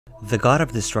The god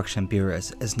of destruction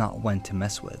Beerus is not one to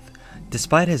mess with.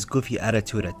 Despite his goofy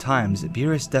attitude at times,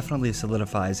 Beerus definitely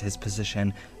solidifies his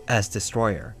position as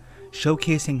destroyer,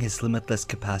 showcasing his limitless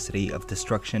capacity of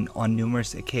destruction on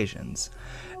numerous occasions.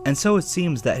 And so it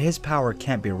seems that his power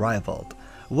can't be rivaled,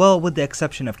 well, with the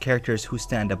exception of characters who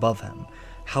stand above him.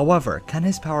 However, can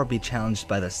his power be challenged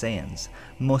by the Saiyans,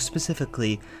 most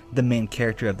specifically the main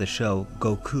character of the show,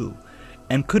 Goku?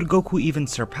 And could Goku even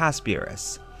surpass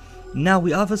Beerus? Now,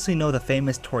 we obviously know the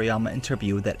famous Toriyama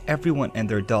interview that everyone and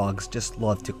their dogs just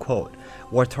love to quote,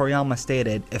 where Toriyama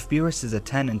stated if Beerus is a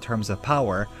 10 in terms of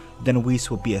power, then Whis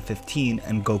would be a 15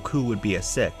 and Goku would be a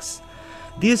 6.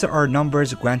 These are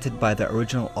numbers granted by the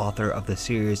original author of the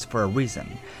series for a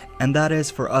reason, and that is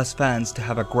for us fans to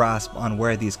have a grasp on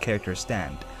where these characters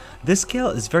stand. This scale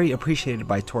is very appreciated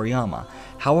by Toriyama,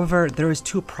 however there is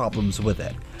two problems with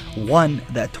it. One,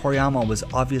 that Toriyama was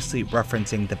obviously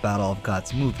referencing the Battle of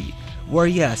Gods movie, where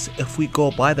yes, if we go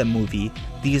by the movie,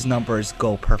 these numbers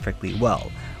go perfectly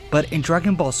well, but in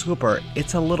Dragon Ball Super,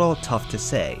 it's a little tough to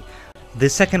say. The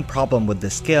second problem with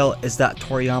this scale is that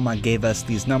Toriyama gave us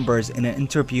these numbers in an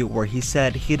interview where he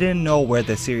said he didn't know where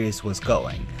the series was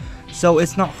going. So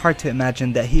it's not hard to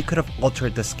imagine that he could have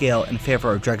altered the scale in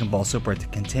favor of Dragon Ball Super to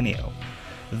continue.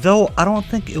 Though I don't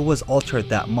think it was altered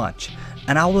that much,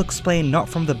 and I will explain not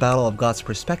from the Battle of Gods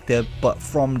perspective, but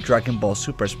from Dragon Ball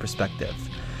Super's perspective.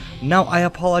 Now I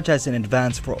apologize in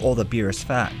advance for all the Beerus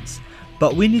fans,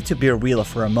 but we need to be real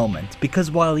for a moment, because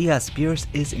while yes, Beerus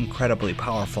is incredibly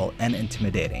powerful and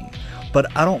intimidating,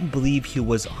 but I don't believe he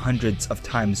was hundreds of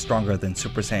times stronger than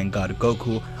Super Saiyan God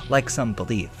Goku like some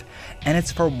believe. And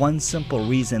it's for one simple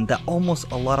reason that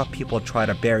almost a lot of people try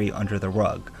to bury under the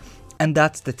rug, and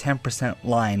that's the 10%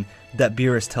 line that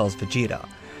Beerus tells Vegeta.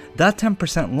 That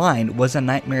 10% line was a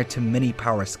nightmare to many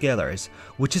power scalers,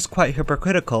 which is quite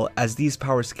hypocritical as these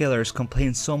power scalers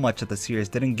complain so much that the series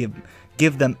didn't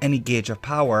give them any gauge of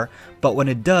power, but when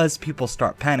it does, people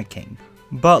start panicking.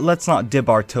 But let's not dip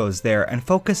our toes there and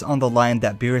focus on the line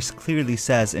that Beerus clearly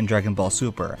says in Dragon Ball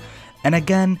Super. And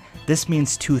again, this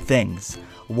means two things.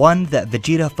 One, that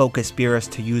Vegeta focused Beerus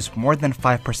to use more than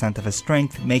 5% of his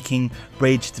strength, making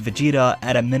Raged Vegeta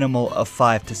at a minimal of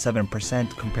 5 to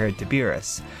 7% compared to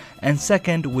Beerus. And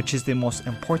second, which is the most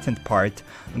important part,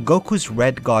 Goku's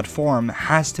Red God form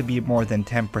has to be more than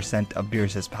 10% of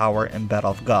Beerus' power in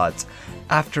Battle of Gods.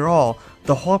 After all,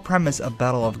 the whole premise of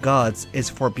Battle of Gods is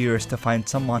for Beerus to find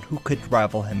someone who could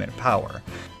rival him in power.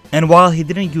 And while he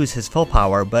didn't use his full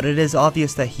power, but it is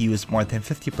obvious that he used more than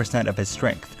 50% of his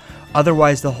strength.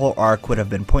 Otherwise, the whole arc would have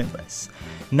been pointless.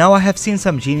 Now, I have seen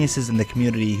some geniuses in the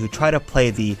community who try to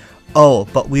play the "oh,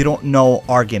 but we don't know"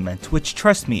 argument, which,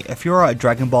 trust me, if you're a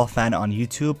Dragon Ball fan on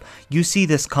YouTube, you see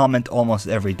this comment almost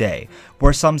every day,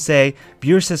 where some say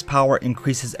Beerus' power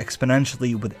increases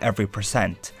exponentially with every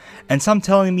percent, and some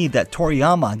telling me that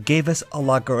Toriyama gave us a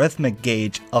logarithmic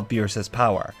gauge of Beerus'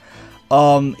 power.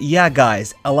 Yeah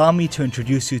guys, allow me to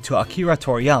introduce you to Akira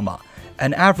Toriyama,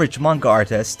 an average manga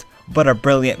artist, but a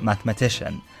brilliant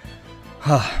mathematician.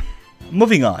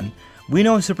 Moving on, we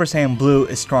know Super Saiyan Blue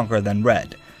is stronger than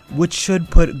Red, which should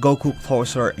put Goku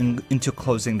closer into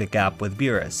closing the gap with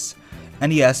Beerus.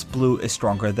 And yes, Blue is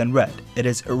stronger than Red, it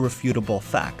is a irrefutable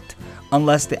fact,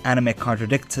 unless the anime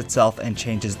contradicts itself and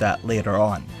changes that later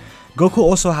on. Goku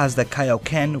also has the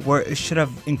Kaioken, where it should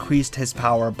have increased his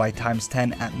power by times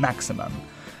 10 at maximum.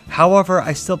 However,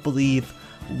 I still believe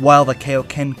while the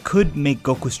Kaioken could make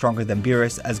Goku stronger than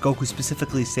Beerus, as Goku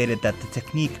specifically stated that the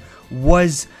technique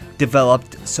was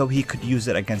developed so he could use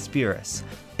it against Beerus.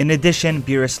 In addition,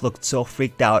 Beerus looked so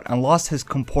freaked out and lost his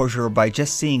composure by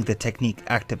just seeing the technique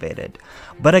activated.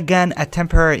 But again, a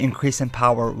temporary increase in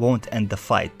power won't end the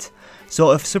fight.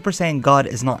 So if Super Saiyan God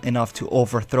is not enough to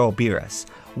overthrow Beerus,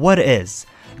 what is?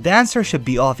 The answer should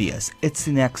be obvious, it's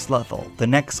the next level, the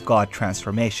next God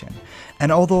transformation.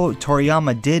 And although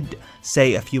Toriyama did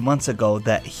say a few months ago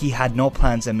that he had no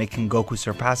plans on making Goku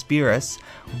surpass Beerus,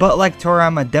 but like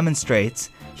Toriyama demonstrates,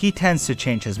 he tends to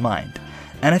change his mind.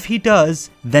 And if he does,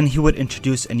 then he would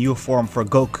introduce a new form for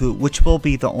Goku, which will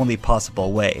be the only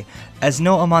possible way, as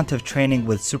no amount of training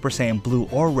with Super Saiyan Blue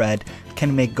or Red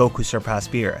can make Goku surpass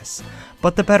Beerus.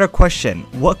 But the better question,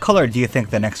 what color do you think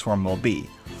the next form will be?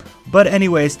 But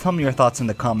anyways, tell me your thoughts in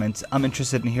the comments. I'm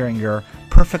interested in hearing your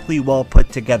perfectly well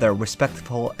put together,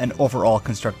 respectful, and overall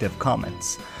constructive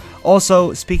comments.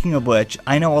 Also, speaking of which,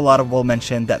 I know a lot will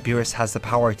mention that Beerus has the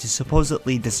power to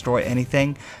supposedly destroy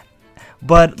anything,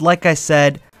 but like I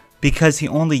said, because he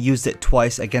only used it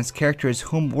twice against characters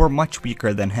whom were much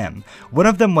weaker than him. One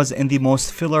of them was in the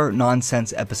most filler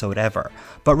nonsense episode ever.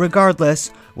 But regardless,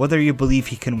 whether you believe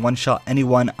he can one-shot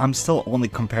anyone, I'm still only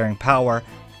comparing power,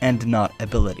 and not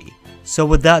ability. So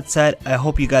with that said, I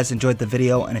hope you guys enjoyed the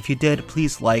video, and if you did,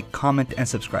 please like, comment, and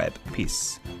subscribe.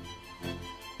 Peace.